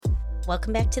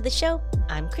Welcome back to the show.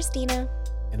 I'm Christina.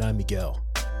 And I'm Miguel.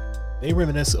 They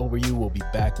Reminisce Over You will be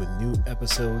back with new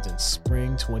episodes in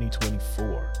spring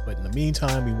 2024. But in the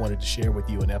meantime, we wanted to share with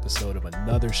you an episode of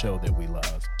another show that we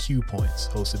love, Q Points,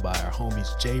 hosted by our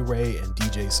homies J Ray and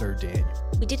DJ Sir Daniel.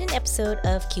 We did an episode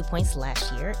of Q Points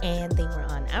last year, and they were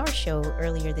on our show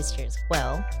earlier this year as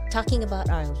well, talking about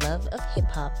our love of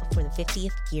hip hop for the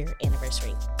 50th year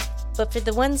anniversary. But for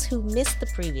the ones who missed the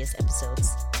previous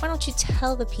episodes, why don't you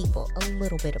tell the people a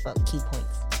little bit about Q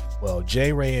Points? Well,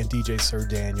 J Ray and DJ Sir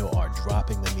Daniel are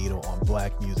dropping the needle on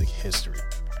Black music history.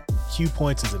 Q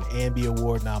Points is an AMBI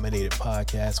Award nominated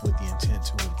podcast with the intent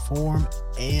to inform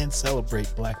and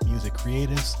celebrate Black music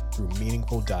creatives through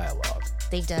meaningful dialogue.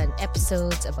 They've done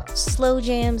episodes about slow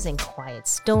jams and Quiet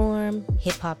Storm,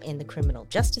 hip hop and the criminal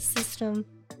justice system,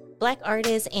 Black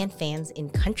artists and fans in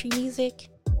country music,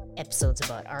 episodes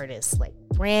about artists like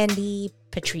Brandy,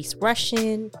 Patrice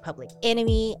Rushen, Public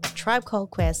Enemy, A Tribe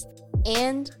Called Quest,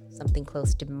 and something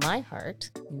close to my heart,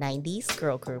 90s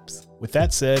girl groups. With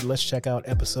that said, let's check out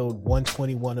episode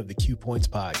 121 of the Q Points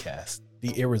podcast,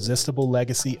 The Irresistible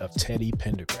Legacy of Teddy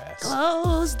Pendergrass.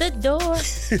 Close the door.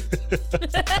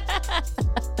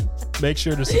 Make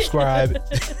sure to subscribe.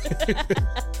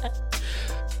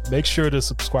 Make sure to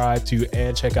subscribe to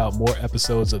and check out more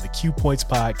episodes of the Q Points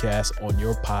podcast on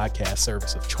your podcast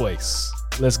service of choice.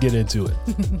 Let's get into it.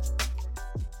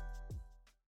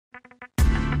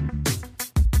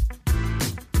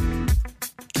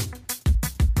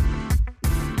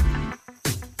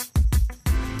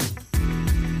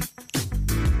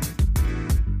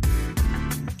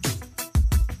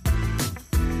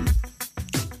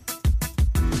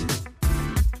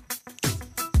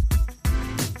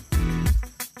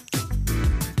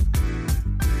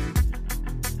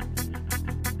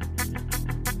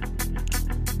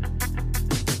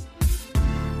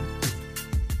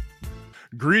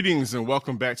 Greetings and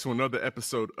welcome back to another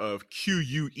episode of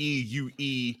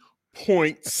QUEUE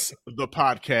Points, the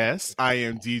podcast. I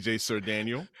am DJ Sir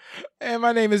Daniel. And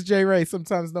my name is J Ray,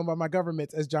 sometimes known by my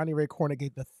government as Johnny Ray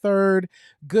Cornegate III.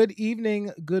 Good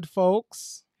evening, good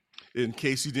folks. In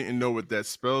case you didn't know what that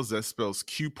spells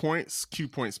Q Points. Q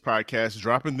Points podcast,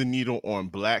 dropping the needle on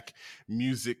Black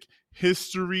music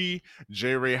history.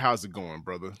 J Ray, how's it going,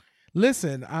 brother?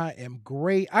 Listen, I am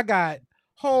great. I got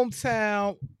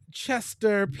hometown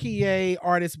Chester, PA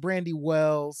artist Brandy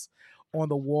Wells on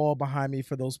the wall behind me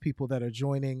for those people that are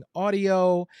joining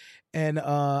audio. And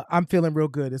I'm feeling real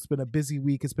good. It's been a busy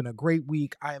week. It's been a great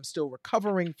week. I am still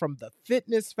recovering from the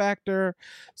fitness factor.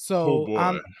 So so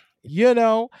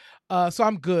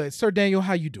I'm good. Sir Daniel,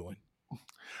 how you doing?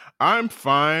 I'm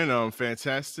fine. I'm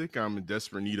fantastic. I'm in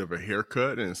desperate need of a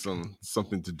haircut and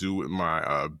something to do with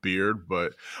my beard.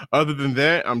 But other than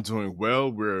that, I'm doing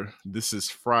well. This is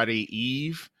Friday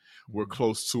Eve. We're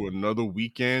close to another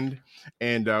weekend,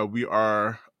 and we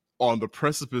are on the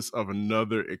precipice of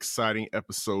another exciting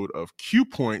episode of Q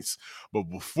Points. But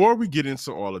before we get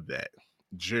into all of that,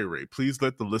 J-Ray, please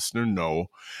let the listener know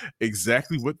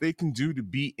exactly what they can do to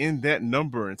be in that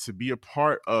number and to be a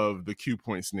part of the Q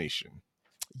Points Nation.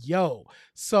 Yo,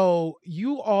 so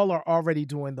you all are already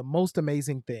doing the most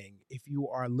amazing thing. If you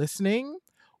are listening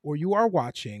or you are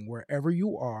watching, wherever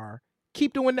you are,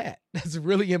 keep doing that. That's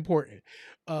really important.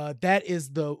 That is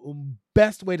the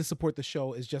best way to support the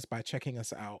show is just by checking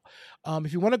us out.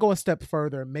 If you want to go a step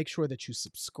further, make sure that you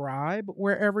subscribe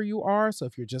wherever you are. So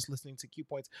if you're just listening to Q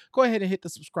Points, go ahead and hit the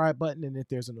subscribe button. And if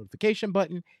there's a notification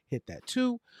button, hit that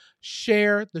too.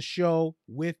 Share the show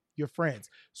with your friends.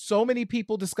 So many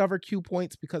people discover Q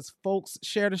Points because folks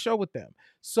share the show with them.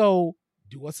 So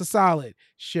do us a solid,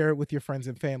 share it with your friends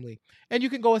and family. And you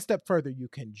can go a step further. You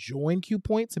can join Q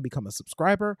Points and become a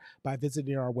subscriber by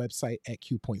visiting our website at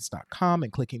qpoints.com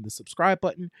and clicking the subscribe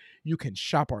button. You can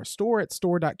shop our store at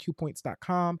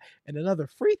store.qpoints.com. And another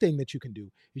free thing that you can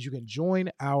do is you can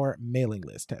join our mailing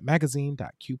list at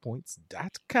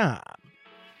magazine.qpoints.com.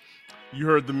 You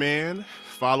heard the man.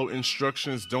 Follow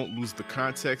instructions. Don't lose the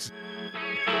context.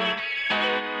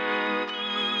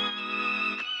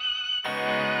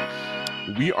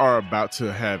 We are about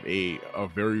to have a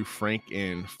very frank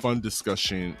and fun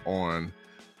discussion on,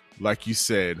 like you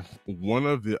said, one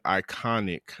of the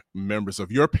iconic members of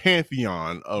your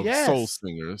pantheon of soul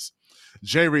singers,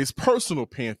 J Ray's personal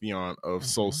pantheon of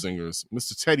soul singers,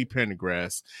 Mr. Teddy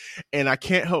Pendergrass. And I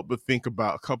can't help but think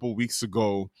about a couple weeks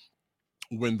ago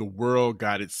when the world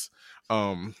got its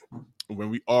when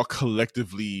we all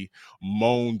collectively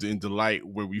moaned in delight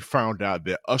when we found out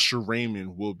that Usher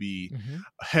Raymond will be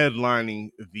headlining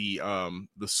the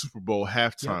Super Bowl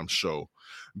halftime show,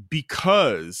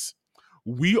 because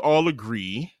we all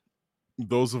agree,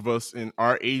 those of us in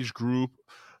our age group,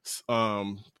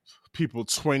 people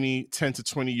 10 to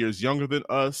 20 years younger than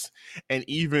us, and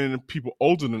even people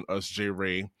older than us, J.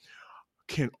 Ray,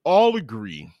 can all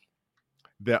agree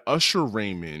that Usher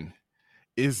Raymond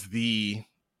is the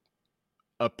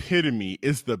epitome,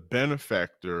 is the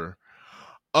benefactor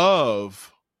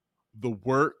of the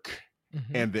work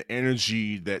and the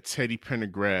energy that Teddy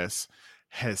Pendergrass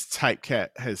has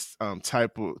telegraphed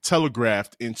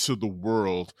into the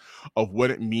world of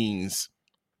what it means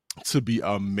to be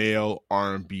a male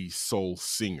R&B soul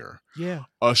singer. Yeah.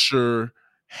 Usher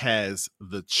has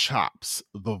the chops,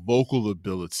 the vocal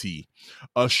ability.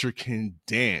 Usher can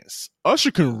dance.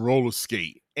 Usher can roller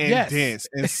skate and dance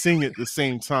and sing at the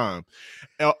same time.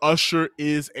 Usher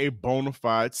is a bona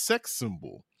fide sex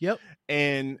symbol. Yep.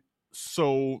 And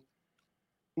so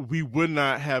we would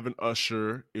not have an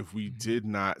Usher if we did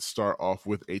not start off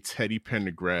with a Teddy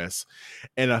Pendergrass.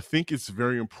 And I think it's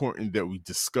very important that we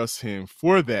discuss him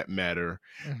for that matter,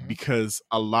 because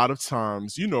a lot of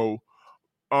times,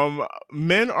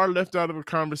 men are left out of a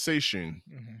conversation.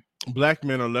 Black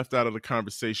men are left out of the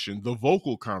conversation, the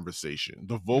vocal conversation,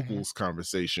 the vocals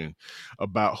conversation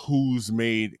about who's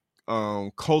made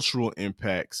cultural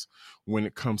impacts when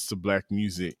it comes to Black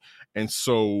music. And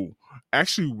so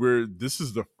actually this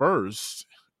is the first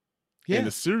in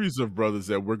a series of brothers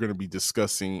that we're going to be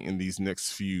discussing in these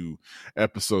next few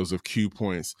episodes of Q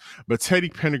Points. But Teddy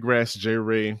Pendergrass, J.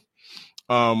 Ray,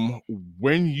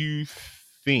 when you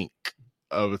think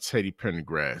of a Teddy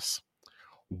Pendergrass,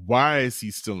 why is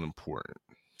he still important?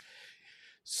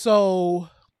 So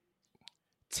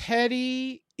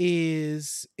Teddy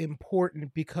is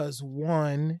important because,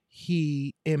 one,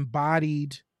 he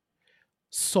embodied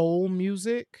soul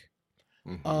music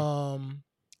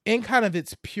in kind of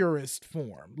its purest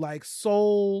form. Like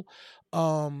soul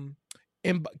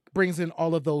brings in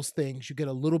all of those things. You get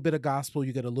a little bit of gospel,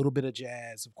 you get a little bit of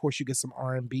jazz, of course you get some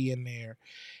R&B in there,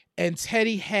 and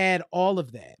Teddy had all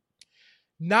of that.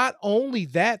 Not only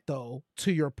that, though,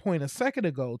 to your point a second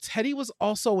ago, Teddy was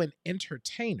also an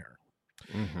entertainer.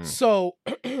 So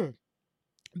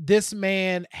this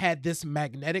man had this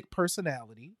magnetic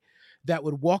personality that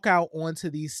would walk out onto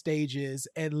these stages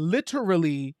and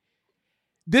literally,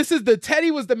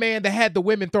 Teddy was the man that had the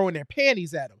women throwing their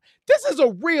panties at him. This is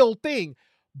a real thing.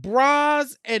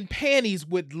 Bras and panties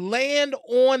would land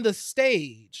on the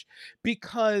stage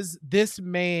because this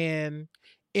man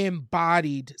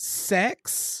embodied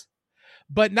sex.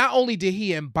 But not only did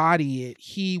he embody it,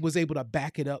 he was able to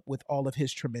back it up with all of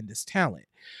his tremendous talent.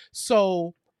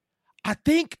 So I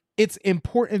think it's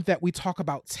important that we talk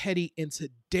about Teddy in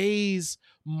today's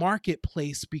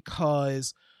marketplace,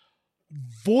 because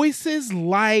voices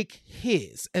like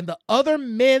his and the other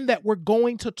men that we're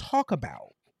going to talk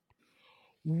about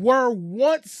were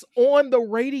once on the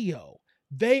radio.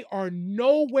 They are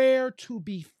nowhere to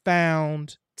be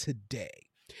found today.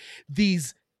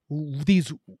 These really,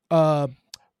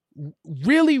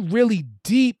 really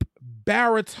deep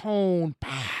baritone,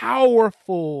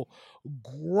 powerful,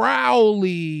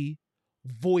 growly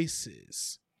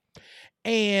voices.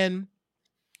 And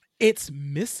it's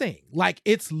missing. Like,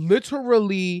 it's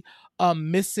literally a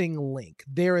missing link.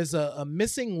 There is a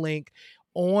missing link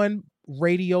on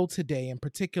radio today, in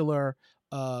particular,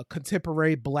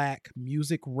 contemporary Black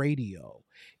music radio,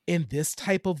 in this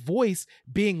type of voice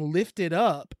being lifted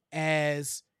up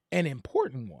as an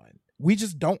important one. We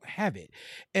just don't have it.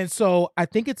 And so I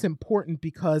think it's important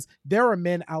because there are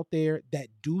men out there that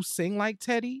do sing like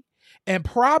Teddy and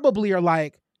probably are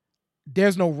like,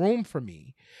 there's no room for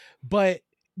me. But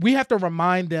we have to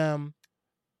remind them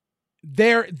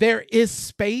there is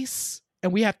space,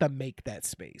 and we have to make that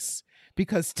space,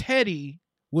 because Teddy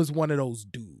was one of those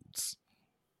dudes.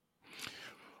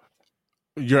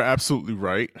 You're absolutely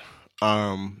right.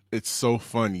 It's so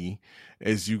funny,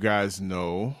 as you guys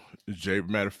know,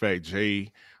 matter of fact,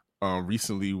 Jay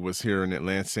recently was here in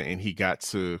Atlanta, and he got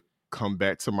to come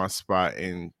back to my spot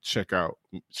and check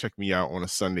me out on a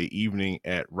Sunday evening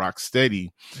at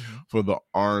Rocksteady for the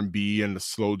R&B and the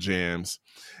slow jams.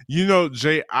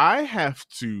 Jay, I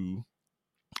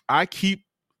keep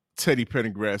Teddy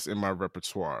Pendergrass in my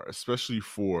repertoire, especially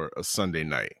for a Sunday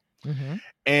night.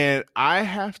 And I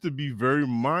have to be very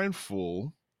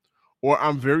mindful, or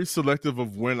I'm very selective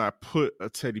of when I put a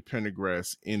Teddy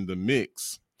Pendergrass in the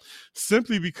mix,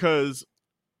 simply because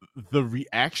the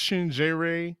reaction,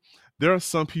 J-Ray, there are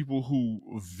some people who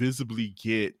visibly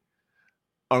get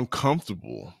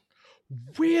uncomfortable.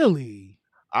 Really?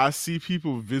 I see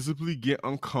people visibly get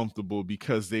uncomfortable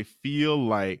because they feel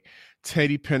like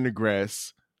Teddy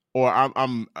Pendergrass, or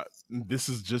I'm this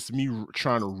is just me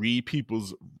trying to read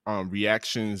people's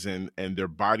reactions and their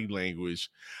body language.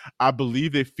 I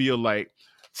believe they feel like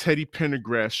Teddy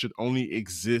Pendergrass should only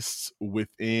exist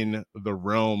within the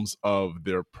realms of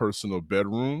their personal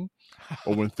bedroom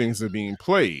or when things are being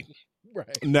played.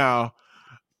 Right. Now,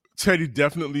 Teddy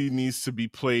definitely needs to be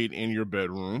played in your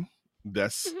bedroom.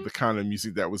 That's the kind of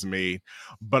music that was made.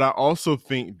 But I also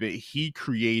think that he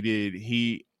created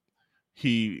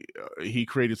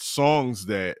songs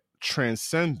that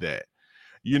transcend that.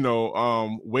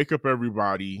 Wake Up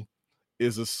Everybody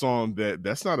is a song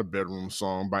that's not a bedroom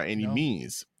song by any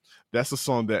means. That's a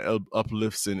song that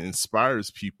uplifts and inspires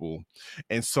people.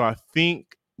 And so I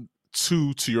think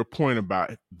to your point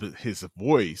about his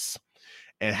voice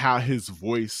and how his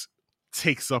voice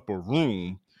takes up a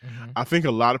room, I think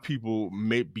a lot of people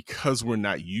because we're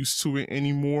not used to it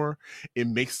anymore, it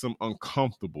makes them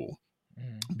uncomfortable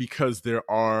because there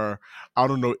are, I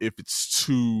don't know if it's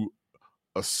too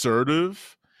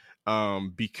assertive,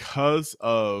 because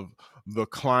of the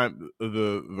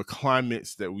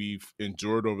climates that we've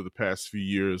endured over the past few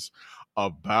years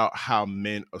about how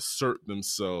men assert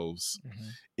themselves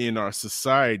in our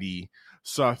society.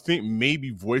 So I think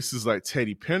maybe voices like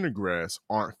Teddy Pendergrass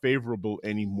aren't favorable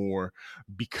anymore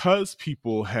because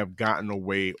people have gotten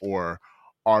away or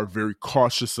are very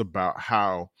cautious about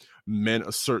how men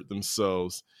assert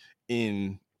themselves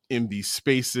in these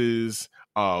spaces,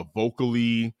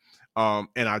 vocally. And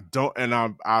I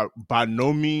by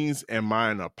no means am I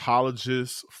an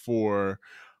apologist for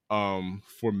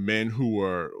men who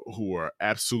are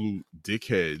absolute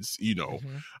dickheads.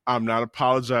 I'm not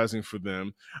apologizing for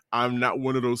them. I'm not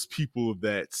one of those people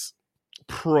that's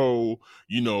pro,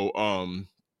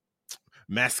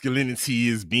 masculinity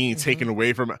is being taken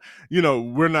away from.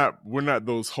 We're not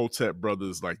those Hotep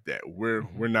brothers like that.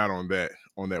 We're not on that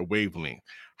wavelength.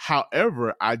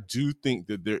 However, I do think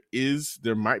that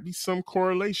there might be some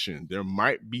correlation. There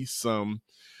might be some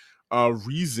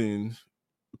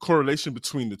correlation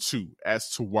between the two as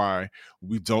to why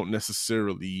we don't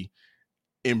necessarily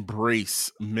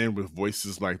embrace men with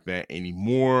voices like that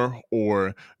anymore,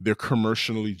 or they're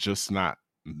commercially just not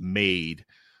made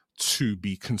to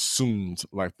be consumed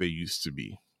like they used to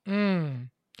be.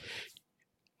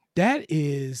 That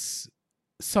is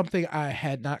something I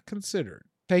had not considered.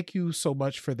 Thank you so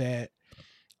much for that.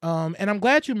 And I'm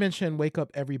glad you mentioned Wake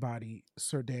Up Everybody,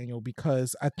 Sir Daniel,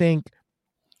 because I think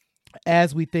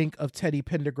as we think of Teddy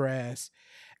Pendergrass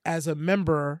as a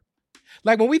member,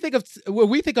 like when we think of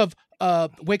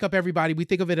Wake Up Everybody, we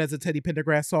think of it as a Teddy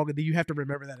Pendergrass song, and then you have to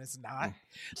remember that it's not.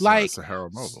 It's a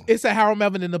Harold Melvin. It's a Harold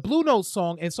Melvin and the Blue Notes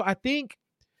song. And so I think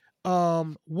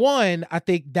I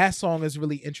think that song is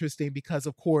really interesting because,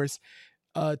 of course,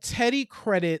 Teddy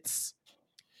credits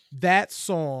that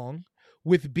song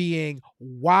with being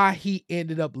why he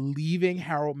ended up leaving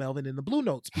Harold Melvin and the Blue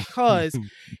Notes, because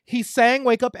he sang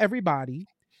Wake Up Everybody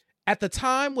at the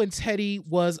time when Teddy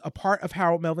was a part of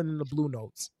Harold Melvin and the Blue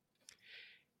Notes.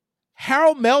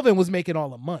 Harold Melvin was making all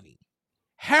the money.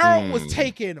 Harold was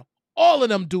taking all of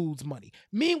them dudes' money.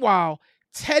 Meanwhile,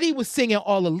 Teddy was singing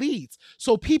all the leads.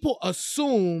 So people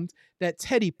assumed that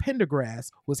Teddy Pendergrass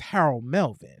was Harold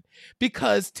Melvin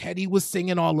because Teddy was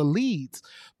singing all the leads.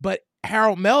 But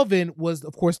Harold Melvin was,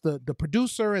 of course, the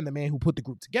producer and the man who put the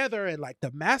group together and like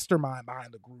the mastermind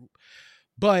behind the group.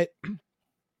 But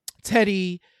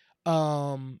Teddy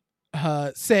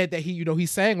said that he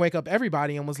sang Wake Up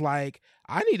Everybody and was like,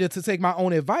 I needed to take my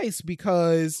own advice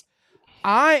because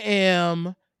I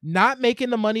am not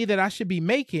making the money that I should be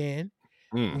making,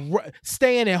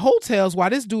 staying in hotels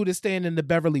while this dude is staying in the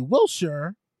Beverly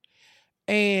Wilshire,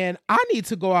 and I need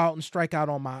to go out and strike out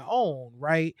on my own,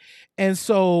 right? And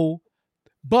so,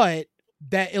 but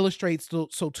that illustrates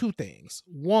two things.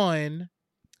 One,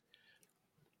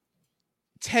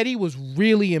 Teddy was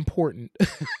really important.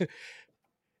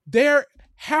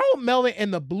 Harold Melvin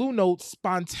and the Blue Notes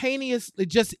spontaneously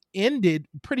just ended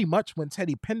pretty much when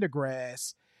Teddy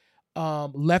Pendergrass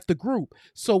left the group.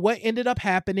 So what ended up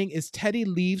happening is Teddy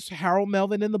leaves Harold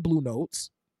Melvin and the Blue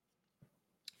Notes.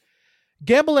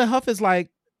 Gamble and Huff is like,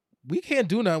 we can't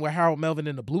do nothing with Harold Melvin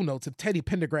and the Blue Notes if Teddy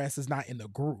Pendergrass is not in the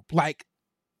group. Like,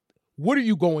 what are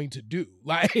you going to do?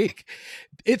 Like,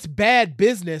 it's bad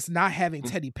business not having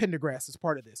Teddy Pendergrass as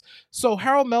part of this. So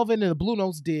Harold Melvin and the Blue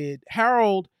Notes did.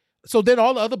 So then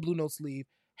all the other Blue Notes leave.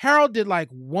 Harold did like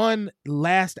one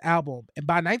last album. And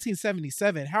by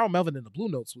 1977, Harold Melvin and the Blue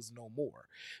Notes was no more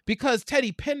because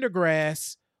Teddy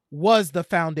Pendergrass was the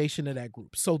foundation of that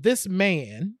group. So this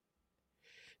man,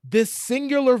 this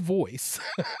singular voice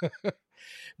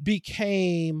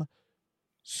became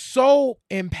so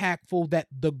impactful that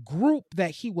the group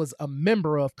that he was a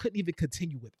member of couldn't even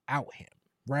continue without him,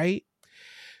 right?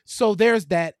 So there's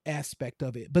that aspect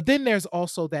of it. But then there's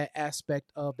also that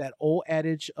aspect of that old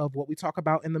adage of what we talk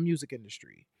about in the music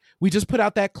industry. We just put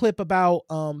out that clip about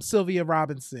Sylvia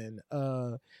Robinson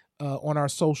on our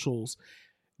socials.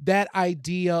 That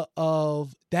idea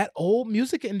of that old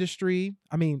music industry,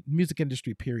 I mean, music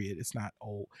industry, period, it's not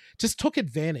old, just took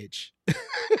advantage,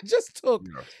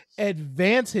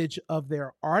 advantage of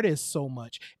their artists so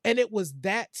much. And it was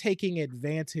that taking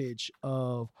advantage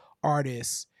of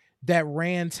artists that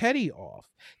ran Teddy off.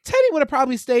 Teddy would have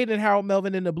probably stayed in Harold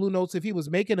Melvin and the Blue Notes if he was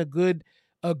making a good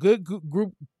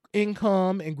group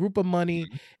income and group of money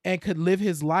and could live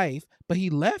his life, but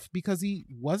he left because he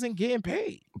wasn't getting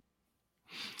paid.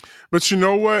 But you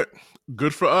know what?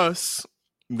 Good for us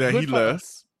that he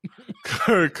left,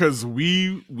 because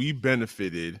we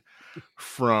benefited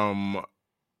from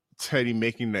Teddy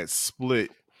making that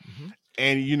split. Mm-hmm.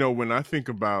 And you know, when I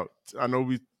know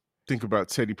we think about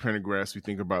Teddy Pendergrass, we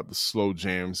think about the slow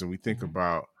jams, and we think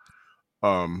about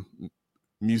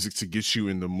music to get you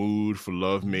in the mood for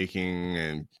love making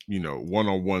and, you know,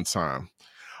 one-on-one time.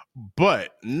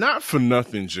 But not for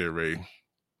nothing, J. Ray.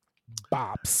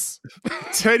 Bops.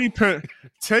 Teddy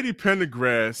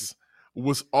Pendergrass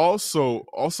was also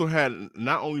had,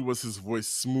 not only was his voice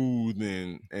smooth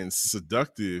and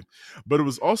seductive, but it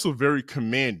was also very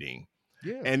commanding.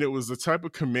 Yeah. And it was the type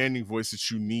of commanding voice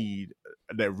that you need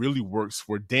that really works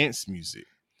for dance music.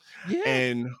 Yeah.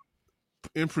 And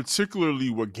in particularly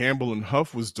what Gamble and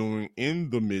Huff was doing in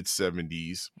the mid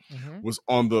 70s was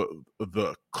on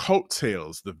the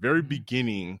coattails, the very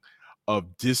beginning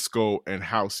of disco and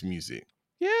house music.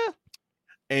 Yeah.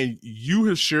 And you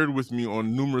have shared with me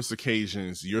on numerous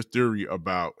occasions your theory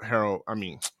about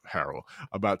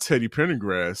about Teddy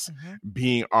Pendergrass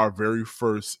being our very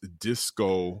first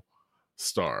disco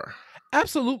star.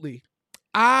 Absolutely.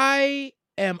 I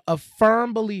am a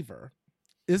firm believer.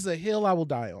 This is a hill I will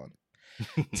die on.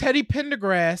 Teddy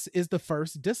Pendergrass is the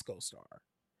first disco star.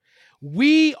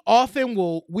 We often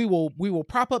will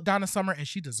prop up Donna Summer, and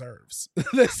she deserves.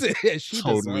 Listen, she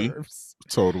deserves.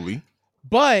 Totally.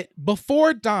 But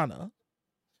before Donna,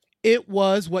 it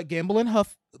was what Gamble and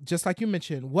Huff, just like you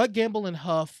mentioned, what Gamble and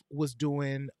Huff was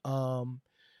doing,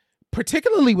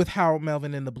 particularly with Harold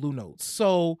Melvin and the Blue Notes.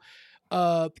 So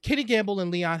Kenny Gamble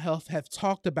and Leon Huff have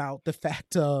talked about the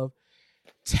fact of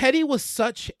Teddy was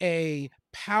such a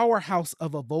powerhouse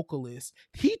of a vocalist.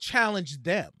 He challenged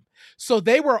them. So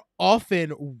they were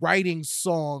often writing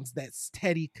songs that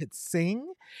Teddy could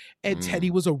sing, and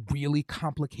Teddy was a really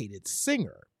complicated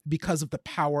singer because of the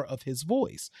power of his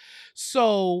voice.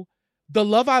 So The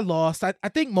Love I Lost, I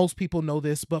think most people know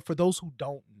this, but for those who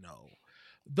don't know,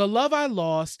 The Love I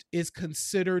Lost is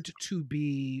considered to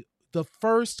be the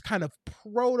first kind of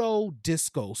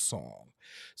proto-disco song.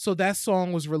 So that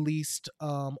song was released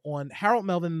on Harold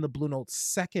Melvin and the Blue Notes'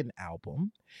 second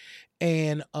album.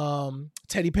 And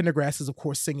Teddy Pendergrass is, of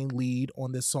course, singing lead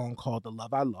on this song called The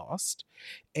Love I Lost.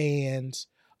 And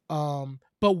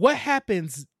but what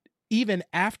happens even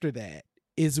after that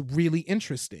is really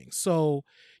interesting. So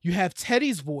you have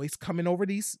Teddy's voice coming over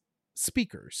these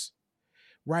speakers,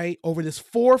 right? Over this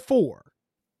 4/4.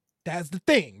 That's the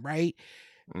thing, right?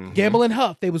 Gamble and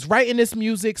Huff, they was writing this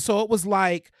music, so it was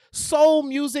like soul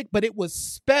music, but it was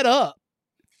sped up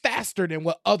faster than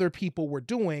what other people were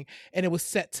doing, and it was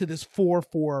set to this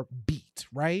 4/4 beat,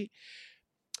 right?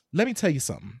 Let me tell you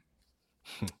something.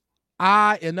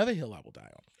 Another hill I will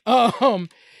die on,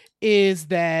 is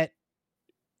that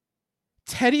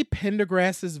Teddy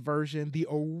Pendergrass's version, the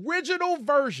original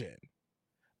version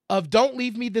of Don't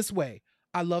Leave Me This Way.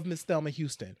 I love Miss Thelma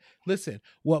Houston. Listen,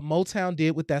 what Motown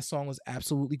did with that song was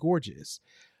absolutely gorgeous.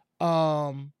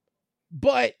 But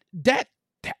that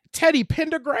Teddy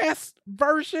Pendergrass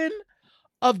version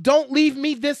of Don't Leave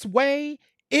Me This Way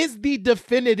is the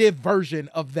definitive version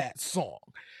of that song.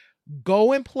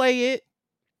 Go and play it.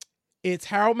 It's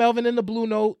Harold Melvin and the Blue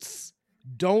Notes.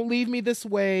 Don't Leave Me This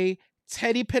Way.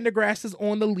 Teddy Pendergrass is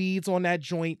on the leads on that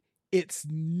joint. It's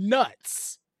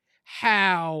nuts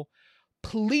how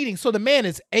pleading. So the man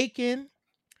is aching.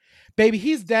 Baby,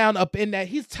 he's down up in that.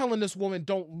 He's telling this woman,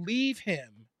 don't leave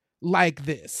him like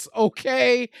this,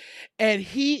 okay? And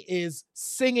he is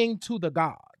singing to the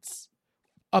gods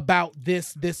about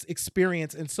this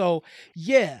experience. And so,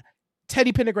 yeah,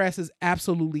 Teddy Pendergrass is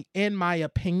absolutely, in my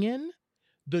opinion,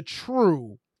 the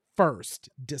true first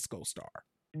disco star.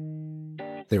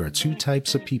 There are two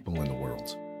types of people in the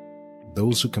world.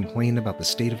 Those who complain about the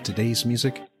state of today's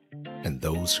music and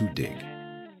those who dig.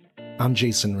 I'm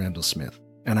Jason Randall Smith,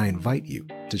 and I invite you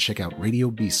to check out Radio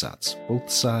B-Sides,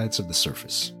 Both Sides of the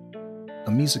Surface,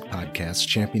 a music podcast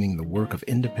championing the work of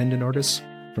independent artists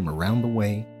from around the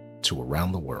way to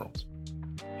around the world.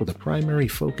 with a primary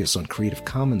focus on Creative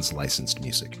Commons licensed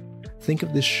music. Think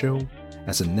of this show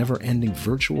as a never-ending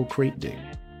virtual crate dig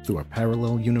through a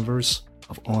parallel universe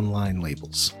of online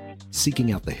labels,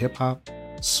 seeking out the hip-hop,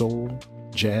 soul,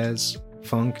 jazz,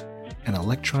 funk, and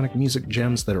electronic music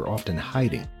gems that are often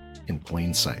hiding in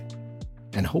plain sight,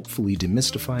 and hopefully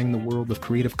demystifying the world of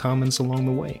Creative Commons along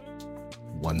the way,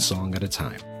 one song at a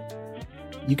time.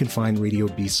 You can find Radio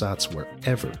BSOTs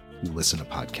wherever you listen to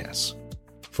podcasts.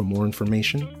 For more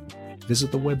information, visit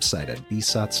the website at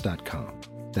bsots.com.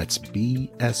 That's BSOTS.com.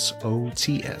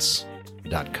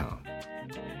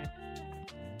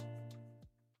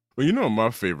 Well, you know my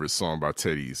favorite song by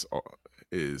Teddy's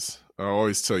is, I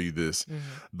always tell you this,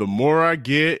 the more I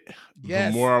get, the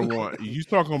more I want. You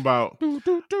talking about,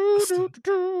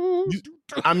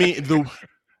 I mean,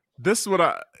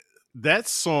 that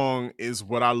song is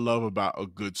what I love about a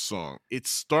good song. It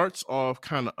starts off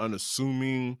kind of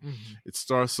unassuming. It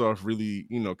starts off really,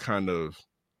 kind of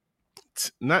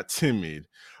not timid,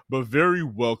 but very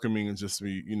welcoming, and just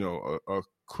be, a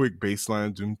quick bass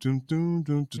line, doom, doom, doom,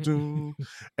 doom, doom, doom.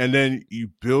 And then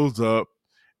you build up,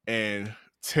 and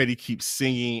Teddy keeps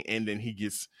singing, and then he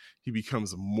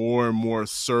becomes more and more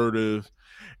assertive.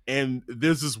 And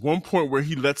there's this one point where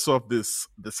he lets off this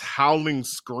howling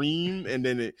scream, and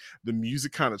then the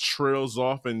music kind of trails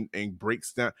off and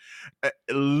breaks down.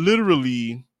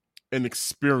 Literally an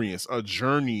experience, a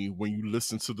journey when you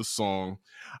listen to the song.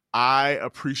 I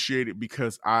appreciate it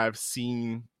because I've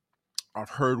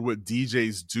heard what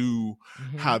DJs do,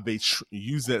 how they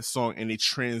use that song and they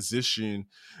transition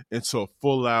into a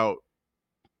full out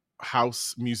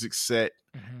house music set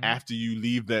after you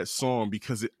leave that song,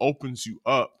 because it opens you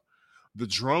up. The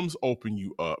drums open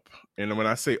you up. And when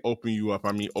I say open you up,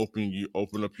 I mean open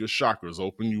up your chakras,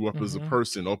 open you up as a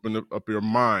person, open up your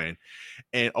mind,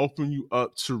 and open you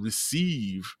up to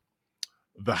receive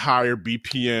the higher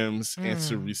BPMs and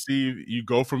to receive, you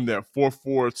go from that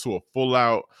 4/4 to a full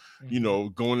out,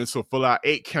 going into a full out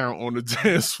 8 count on the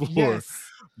dance floor,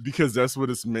 because that's what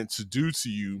it's meant to do to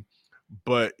you.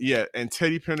 But yeah, and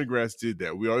Teddy Pendergrass did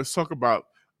that. We always talk about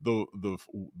the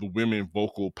women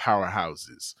vocal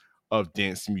powerhouses of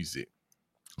dance music,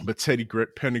 but Teddy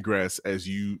Pendergrass, as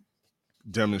you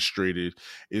demonstrated,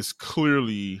 is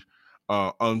clearly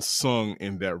unsung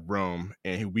in that realm,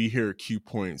 and we here at Q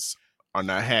Points are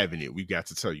not having it. We got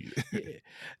to tell you.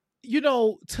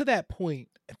 To that point,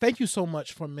 thank you so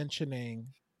much for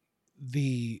mentioning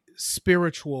the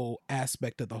spiritual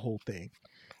aspect of the whole thing.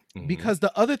 Because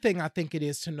the other thing I think it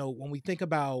is to note when we think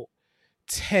about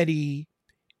Teddy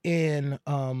in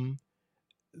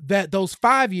that those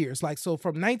 5 years, like, so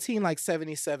from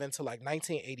 1977 to like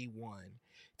 1981,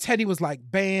 Teddy was like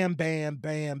bam, bam,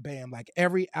 bam, bam. Like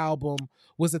every album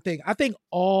was a thing. I think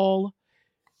all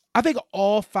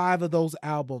 5 of those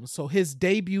albums, so his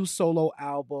debut solo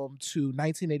album to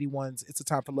 1981's It's a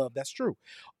Time for Love, that's true.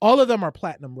 All of them are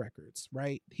platinum records,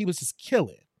 right? He was just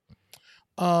killing.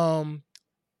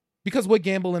 Because what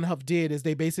Gamble and Huff did is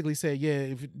they basically said, yeah,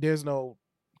 if there's no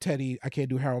Teddy, I can't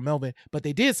do Harold Melvin, but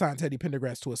they did sign Teddy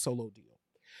Pendergrass to a solo deal.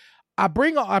 I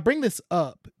bring this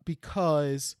up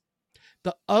because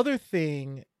the other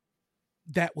thing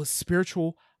that was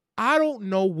spiritual, I don't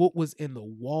know what was in the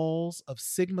walls of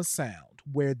Sigma Sound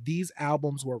where these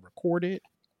albums were recorded,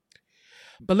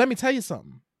 but let me tell you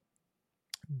something.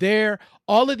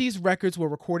 All of these records were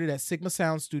recorded at Sigma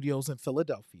Sound Studios in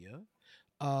Philadelphia.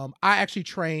 I actually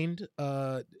trained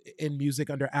in music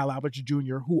under Al Alberts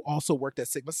Jr., who also worked at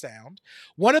Sigma Sound.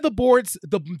 One of the boards,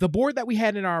 the board that we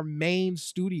had in our main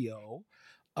studio,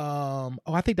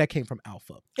 I think that came from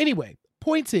Alpha. Anyway,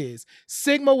 point is,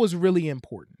 Sigma was really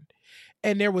important.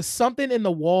 And there was something in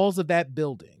the walls of that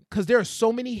building, because there are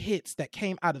so many hits that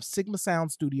came out of Sigma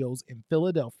Sound Studios in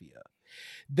Philadelphia,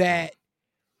 that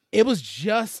it was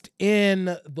just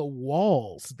in the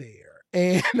walls there.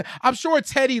 And I'm sure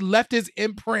Teddy left his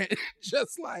imprint,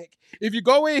 just like, if you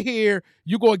go in here,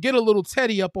 you're going to get a little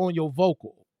Teddy up on your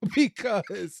vocal,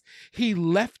 because he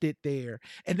left it there.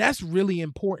 And that's really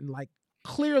important. Like,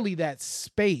 clearly that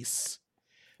space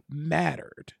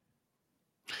mattered.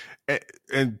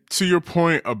 And to your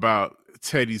point about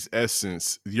Teddy's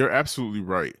essence, you're absolutely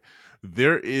right.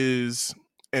 There is,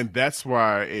 and that's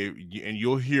why, and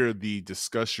you'll hear the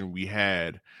discussion we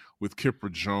had with Kipper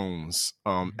Jones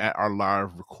at our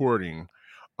live recording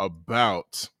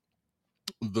about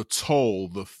the toll,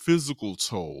 the physical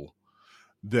toll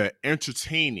that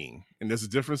entertaining, and there's a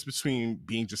difference between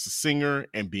being just a singer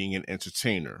and being an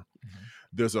entertainer.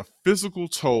 There's a physical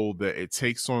toll that it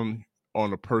takes on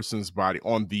a person's body,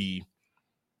 on the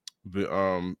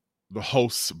the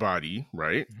host's body,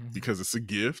 right? Because it's a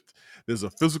gift. There's a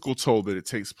physical toll that it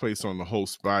takes place on the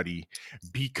host's body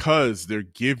because they're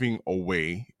giving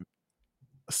away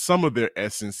some of their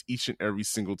essence each and every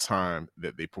single time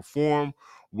that they perform,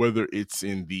 whether it's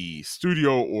in the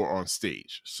studio or on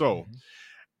stage. So,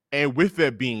 and with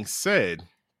that being said,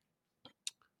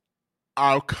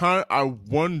 I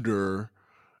wonder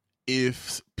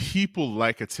if people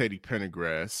like a Teddy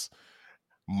Pendergrass,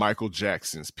 Michael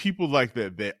Jackson's, people like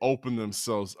that open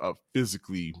themselves up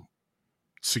physically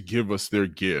to give us their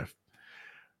gift,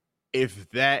 if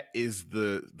that is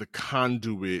the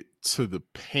conduit to the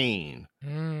pain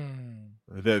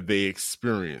that they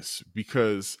experience.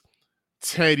 Because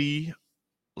Teddy,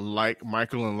 like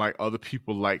Michael and like other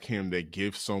people like him that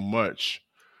give so much,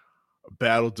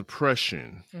 battle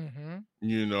depression,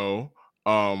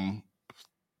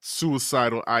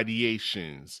 suicidal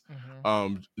ideations,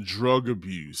 drug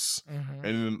abuse,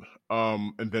 and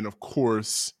then of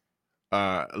course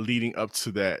leading up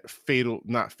to that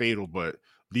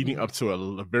leading up to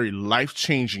a very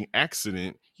life-changing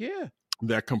accident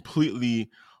that completely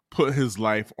put his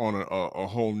life on a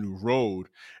whole new road.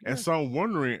 And so I'm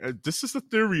wondering, this is a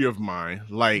theory of mine,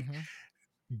 like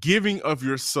giving of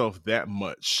yourself that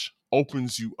much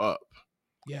opens you up,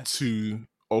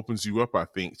 I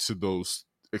think, to those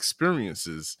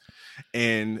experiences.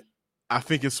 And I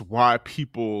think it's why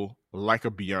people like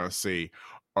a Beyonce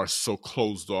are so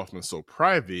closed off and so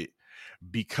private,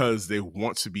 because they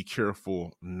want to be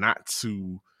careful not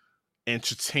to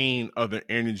entertain other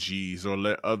energies or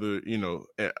let other,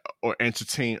 or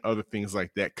entertain other things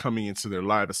like that coming into their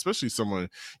life, especially someone,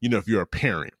 if you're a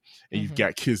parent and you've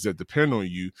got kids that depend on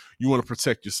you, you want to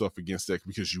protect yourself against that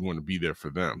because you want to be there for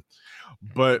them.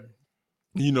 But,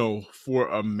 for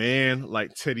a man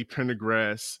like Teddy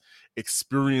Pendergrass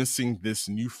experiencing this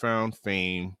newfound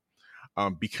fame,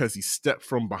 because he stepped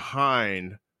from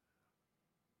behind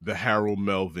the Harold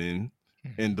Melvin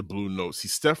and the Blue Notes. He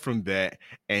stepped from that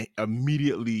and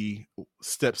immediately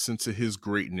steps into his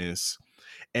greatness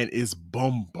and is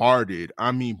bombarded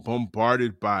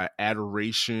by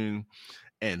adoration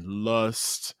and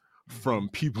lust from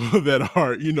people that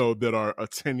are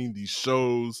attending these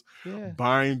shows,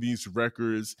 buying these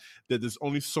records, that there's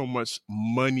only so much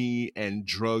money and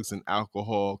drugs and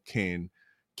alcohol can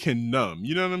numb.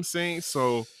 You know what I'm saying?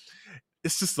 So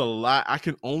it's just a lot. I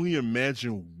can only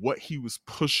imagine what he was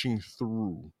pushing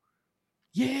through.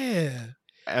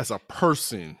 As a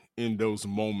person in those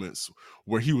moments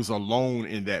where he was alone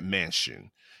in that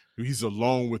mansion. He's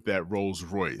alone with that Rolls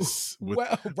Royce.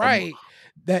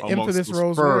 That infamous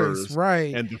Rolls Royce.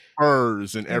 Right. And the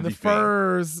furs and everything. The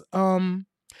furs.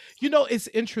 It's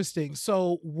interesting.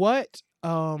 So what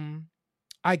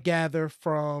I gather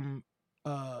from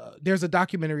there's a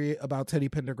documentary about Teddy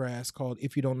Pendergrass called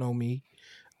If You Don't Know Me.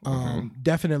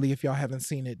 Definitely, if y'all haven't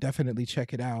seen it, definitely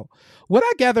check it out. What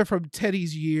I gather from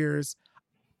Teddy's years,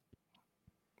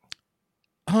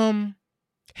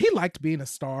 he liked being a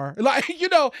star. Like,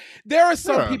 there are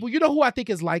some people, who I think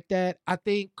is like that? I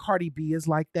think Cardi B is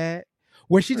like that,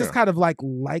 where she just kind of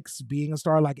likes being a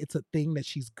star. Like it's a thing that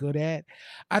she's good at.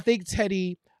 I think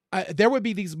Teddy, there would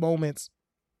be these moments,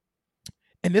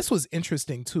 and this was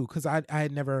interesting too, because I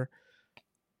had never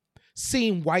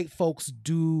seen white folks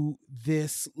do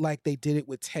this like they did it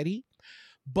with Teddy.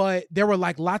 But there were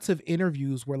lots of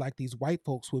interviews where these white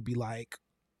folks would be like,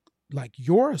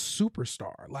 you're a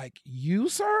superstar. Like, you,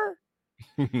 sir?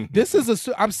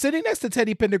 I'm sitting next to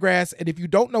Teddy Pendergrass, and if you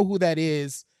don't know who that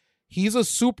is, he's a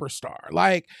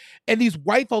superstar. And these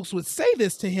white folks would say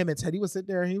this to him, and Teddy would sit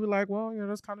there and he would like, well,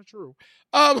 that's kind of true.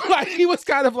 He was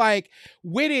kind of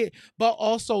with it, but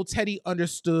also Teddy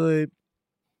understood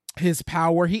his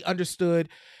power. He understood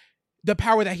the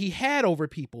power that he had over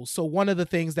people. So one of the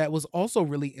things that was also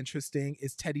really interesting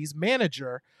is Teddy's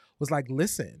manager was like,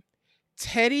 listen,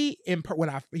 Teddy, when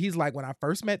I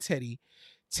first met Teddy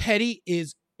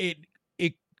is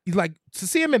like, to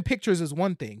see him in pictures is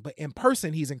one thing, but in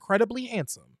person, he's incredibly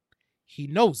handsome. He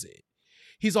knows it.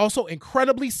 He's also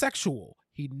incredibly sexual.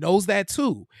 He knows that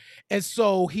too. And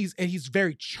so he's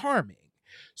very charming.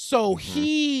 So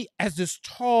he, as this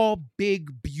tall,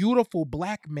 big, beautiful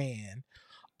black man,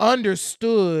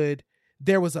 understood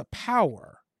there was a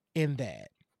power in that.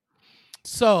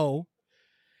 So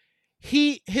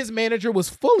his manager was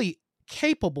fully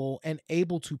capable and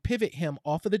able to pivot him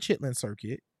off of the Chitlin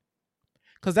circuit.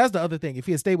 Because that's the other thing. If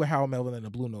he had stayed with Harold Melvin and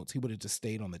the Blue Notes, he would have just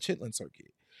stayed on the Chitlin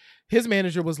circuit. His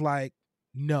manager was like,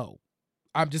 no,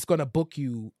 I'm just going to book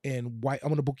you I'm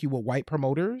going to book you with white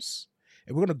promoters,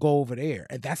 and we're going to go over there.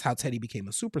 And that's how Teddy became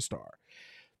a superstar.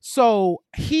 So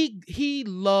he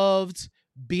loved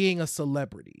being a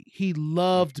celebrity. He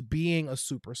loved being a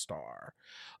superstar.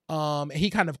 He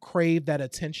kind of craved that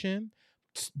attention.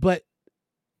 But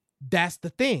that's the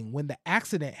thing. When the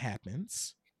accident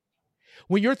happens,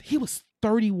 he was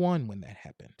 31 when that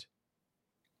happened.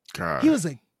 God.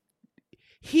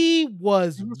 He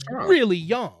was really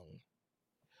young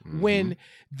when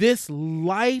this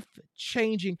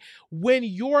life-changing, when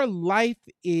your life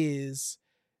is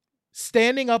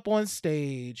standing up on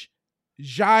stage,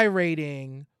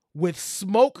 gyrating with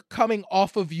smoke coming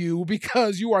off of you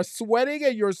because you are sweating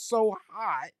and you're so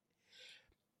hot,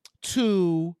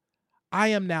 to I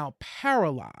am now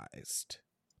paralyzed.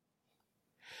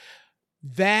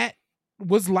 That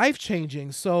was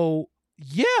life-changing. So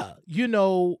yeah,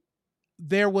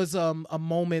 there was a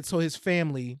moment. So his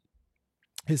family,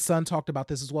 his son talked about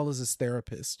this, as well as his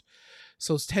therapist.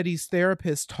 So Teddy's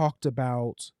therapist talked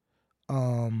about,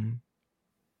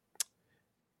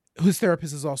 whose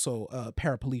therapist is also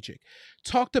paraplegic,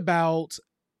 talked about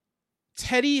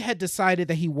Teddy had decided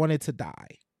that he wanted to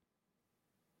die,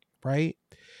 right?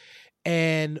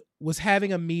 And was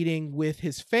having a meeting with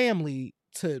his family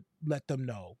to let them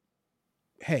know,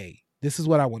 hey, this is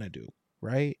what I want to do,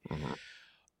 right?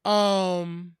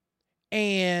 And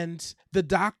the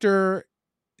doctor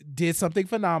did something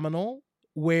phenomenal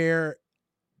where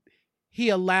he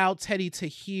allowed Teddy to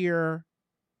hear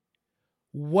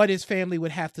what his family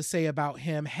would have to say about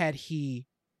him had he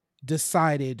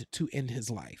decided to end his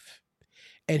life.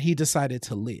 And he decided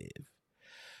to live.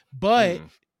 But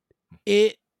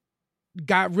it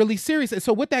got really serious. And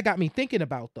so what that got me thinking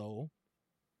about, though,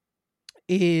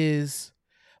 is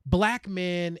Black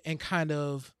men and kind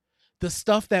of the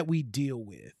stuff that we deal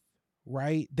with,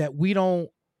 right? That we don't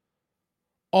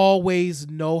always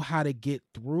know how to get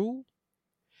through,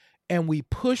 and we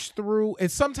push through.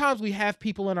 And sometimes we have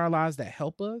people in our lives that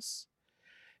help us.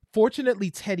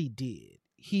 Fortunately, Teddy did.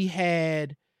 He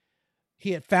had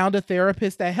found a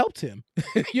therapist that helped him.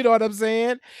 You know what I'm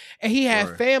saying? And he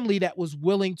had family that was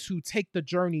willing to take the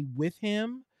journey with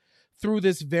him through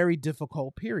this very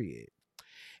difficult period.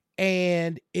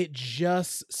 And it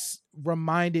just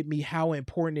reminded me how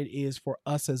important it is for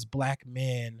us as Black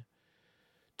men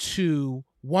to,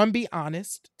 one, be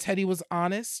honest. Teddy was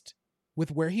honest with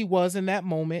where he was in that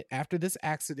moment after this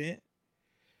accident,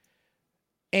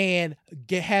 and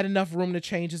had enough room to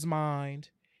change his mind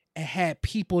and had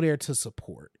people there to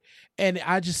support. And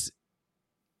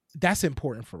that's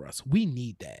important for us. We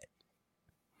need that.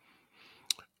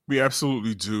 We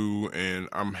absolutely do. And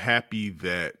I'm happy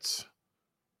that,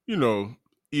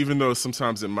 even though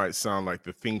sometimes it might sound like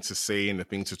the thing to say and the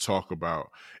thing to talk about,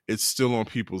 it's still on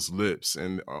people's lips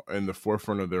and in the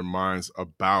forefront of their minds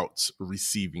about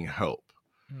receiving help,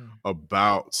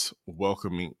 about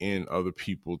welcoming in other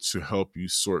people to help you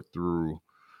sort through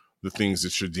the things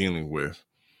that you're dealing with.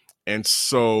 And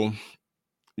so,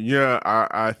 yeah,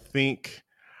 I think,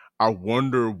 I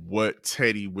wonder what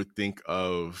Teddy would think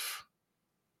of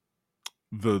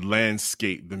the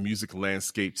landscape, the music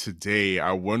landscape today.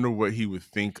 I wonder what he would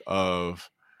think of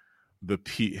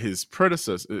his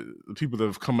predecessors, the people that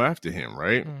have come after him,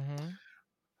 right?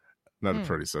 Not the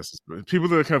predecessors, but people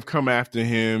that have come after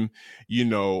him.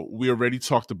 We already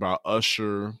talked about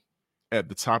Usher at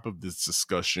the top of this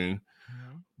discussion,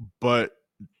 but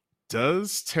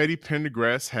does Teddy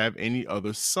Pendergrass have any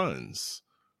other sons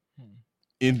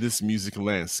in this music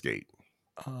landscape?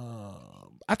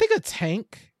 I think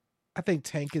Tank. I think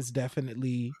Tank is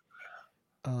definitely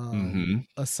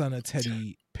a son of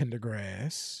Teddy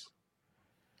Pendergrass.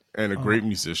 And a great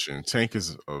musician. Tank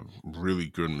is a really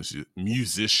good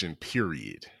musician,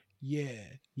 period. Yeah.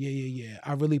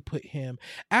 I really put him.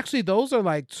 Actually, those are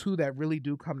like two that really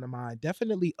do come to mind.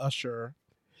 Definitely Usher.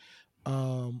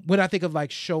 When I think of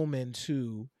like showman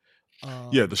too.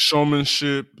 The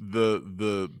showmanship,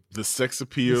 the sex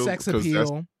appeal. The sex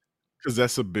appeal. Because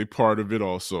that's a big part of it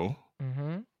also.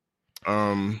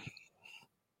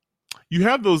 You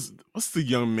have those, what's the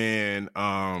young man?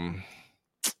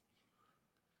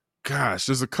 Gosh,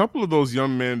 there's a couple of those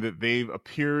young men that they've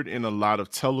appeared in a lot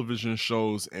of television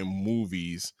shows and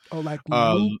movies. Oh, like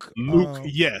Luke.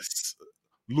 Yes.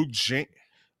 Luke James.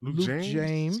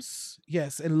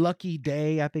 Yes, and Lucky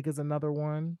Day, I think, is another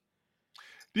one.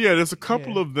 Yeah, there's a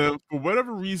couple of them. For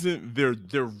whatever reason,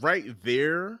 they're right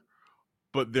there,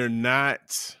 but they're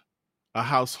not a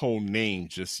household name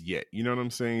just yet. You know what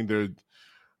I'm saying? They're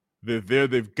there.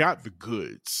 They've got the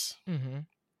goods.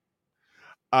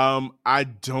 I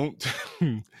don't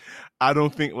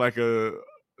think like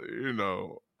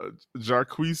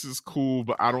Jacquees is cool,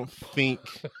 but I don't think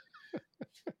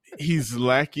he's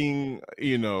lacking,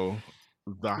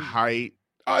 the height.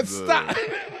 Stop.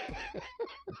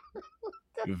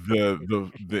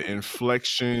 the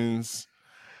inflections.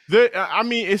 I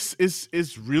mean,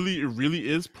 it really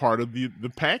is part of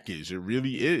the package. It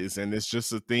really is, and it's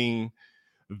just a thing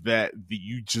that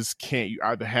you just can't. You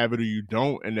either have it or you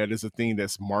don't, and that is a thing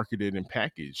that's marketed and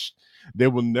packaged. You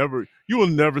will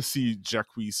never see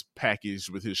Jacquees packaged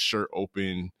with his shirt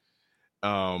open,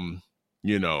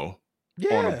 you know,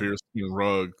 on a bearskin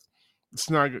rug. It's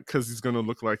not because he's gonna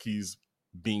look like he's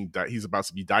about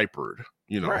to be diapered,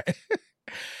 you know. Right.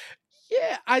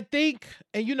 Yeah, I think,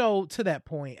 and to that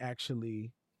point,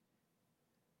 actually,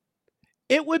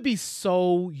 it would be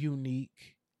so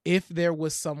unique if there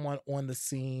was someone on the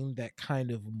scene that kind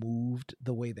of moved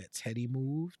the way that Teddy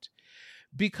moved.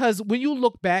 Because when you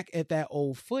look back at that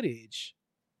old footage,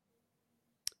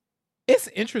 it's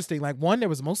interesting. Like, one, there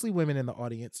was mostly women in the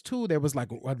audience. Two, there was like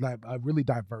a really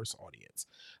diverse audience.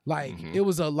 Like, it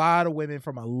was a lot of women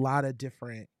from a lot of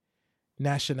different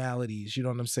nationalities, you know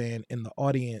what I'm saying, in the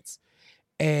audience.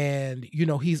 And,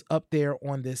 he's up there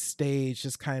on this stage,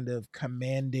 just kind of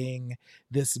commanding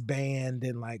this band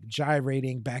and like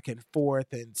gyrating back and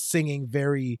forth and singing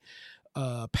very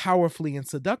powerfully and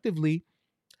seductively.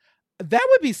 That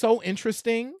would be so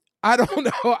interesting. I don't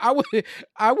know.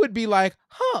 I would be like,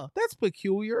 that's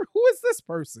peculiar. Who is this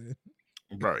person?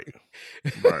 Right.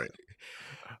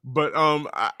 But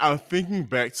I'm thinking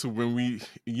back to when we,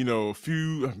 I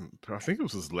think it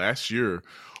was last year,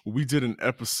 we did an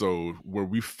episode where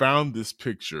we found this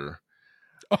picture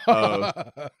of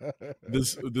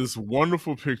this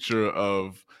wonderful picture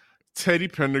of Teddy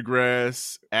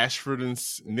Pendergrass,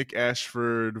 Nick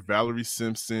Ashford, Valerie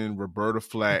Simpson, Roberta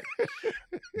Flack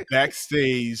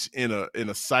backstage in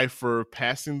a cypher,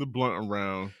 passing the blunt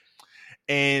around.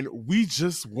 And we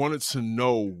just wanted to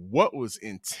know what was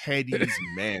in Teddy's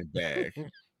man bag.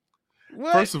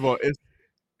 What? First of all, it's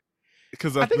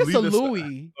because I think it's a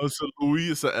Louis. It's a Louis.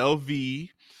 It's a LV.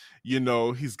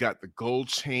 He's got the gold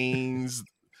chains,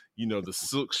 the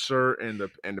silk shirt and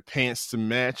the pants to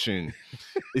match, and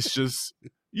it's just,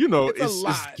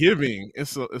 it's giving.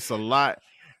 It's a lot.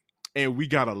 And we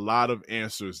got a lot of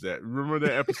answers. Remember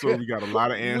that episode? We got a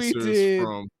lot of answers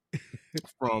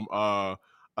from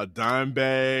a dime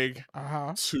bag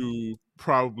to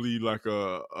probably like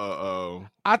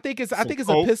I think it's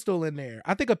a pistol in there.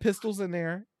 I think a pistol's in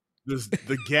there.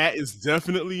 The GAT is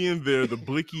definitely in there. The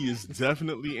Blicky is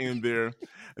definitely in there.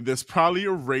 And there's probably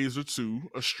a razor too,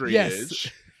 a straight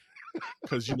edge.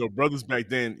 Because brothers back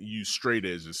then used straight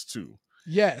edges too.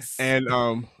 Yes. And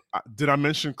did I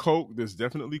mention Coke? There's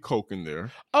definitely Coke in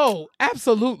there. Oh,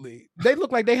 absolutely. They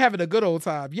look like they having a good old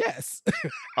time. Yes.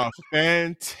 A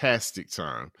fantastic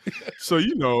time. So,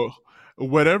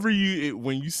 whatever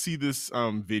when you see this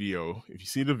video, if you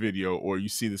see the video or you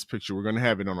see this picture, we're going to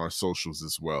have it on our socials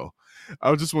as well.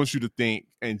 I just want you to think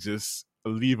and just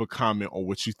leave a comment on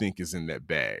what you think is in that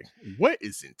bag. What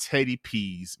is in Teddy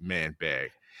P's man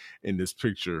bag in this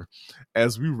picture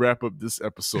as we wrap up this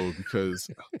episode? Because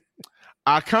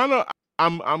I kind of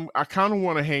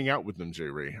want to hang out with them, J.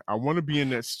 Ray. I want to be in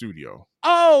that studio.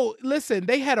 Oh, listen,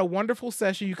 they had a wonderful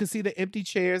session. You can see the empty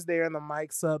chairs there and the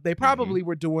mics up. They probably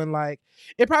were doing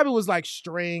it probably was like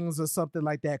strings or something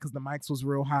like that because the mics was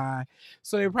real high.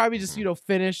 So they probably just,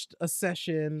 finished a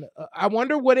session. I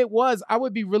wonder what it was. I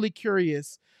would be really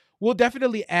curious. We'll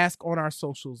definitely ask on our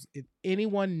socials if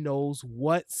anyone knows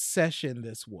what session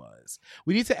this was.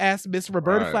 We need to ask Miss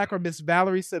Roberta Flack or Miss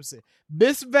Valerie Simpson.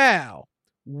 Miss Val,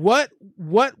 what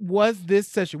was this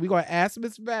session? We're going to ask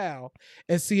Miss Val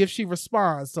and see if she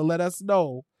responds to let us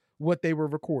know what they were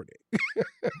recording.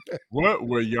 What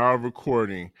were y'all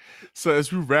recording? So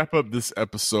as we wrap up this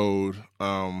episode,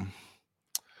 and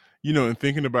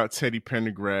thinking about Teddy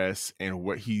Pendergrass and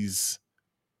what he's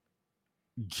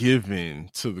given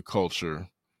to the culture,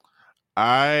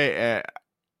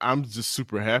 I'm just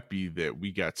super happy that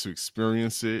we got to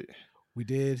experience it. We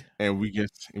did, and we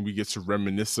get to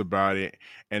reminisce about it.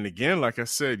 And again, like I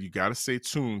said, you got to stay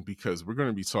tuned because we're going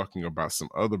to be talking about some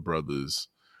other brothers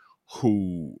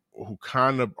who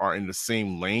kind of are in the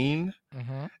same lane,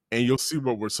 and you'll see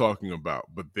what we're talking about.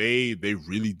 But they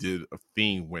really did a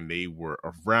thing when they were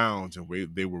around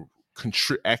and they were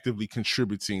actively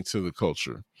contributing to the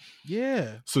culture.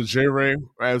 Yeah. So J. Ray,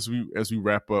 as we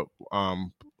wrap up,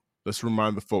 let's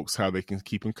remind the folks how they can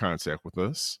keep in contact with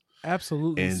us.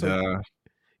 Absolutely. And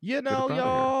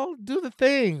y'all do the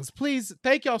things. Please,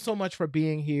 thank y'all so much for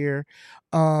being here.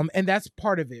 And that's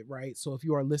part of it, right? So if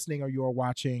you are listening or you are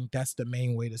watching, that's the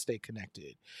main way to stay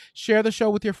connected. Share the show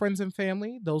with your friends and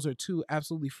family. Those are 2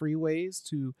 absolutely free ways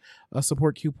to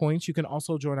support Q Points. You can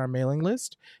also join our mailing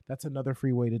list. That's another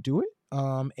free way to do it.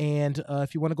 And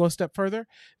if you want to go a step further,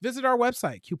 visit our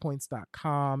website,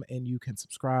 qpoints.com, and you can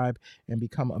subscribe and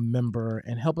become a member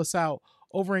and help us out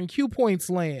over in Q Points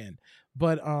land.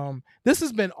 But this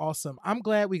has been awesome. I'm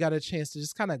glad we got a chance to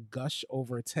just kind of gush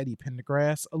over Teddy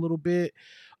Pendergrass a little bit.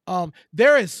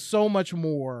 There is so much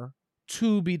more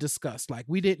to be discussed. Like,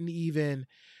 we didn't even...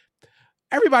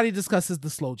 Everybody discusses the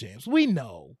slow jams. We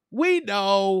know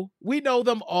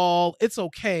them all. It's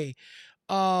okay.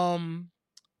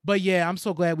 But yeah, I'm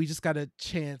so glad we just got a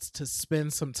chance to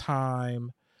spend some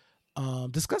time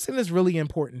discussing this really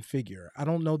important figure. I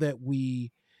don't know that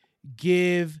we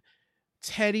give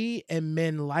Teddy and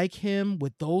men like him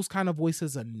with those kind of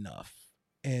voices enough.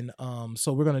 And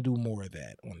so we're going to do more of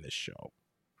that on this show.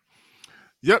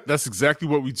 Yep, that's exactly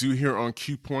what we do here on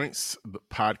Q Points, the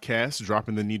podcast,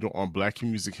 dropping the needle on Black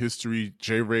music history.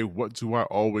 J. Ray, what do I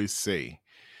always say?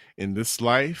 In this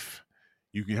life,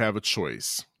 you can have a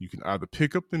choice. You can either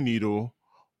pick up the needle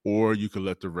or you can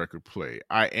let the record play.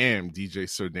 I am DJ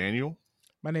Sir Daniel.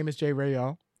 My name is J. Ray,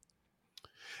 y'all.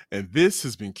 And this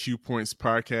has been Q Points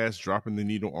Podcast, dropping the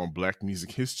needle on Black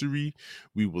music history.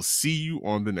 We will see you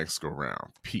on the next go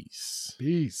round. Peace.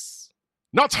 Peace.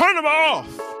 Now turn them off!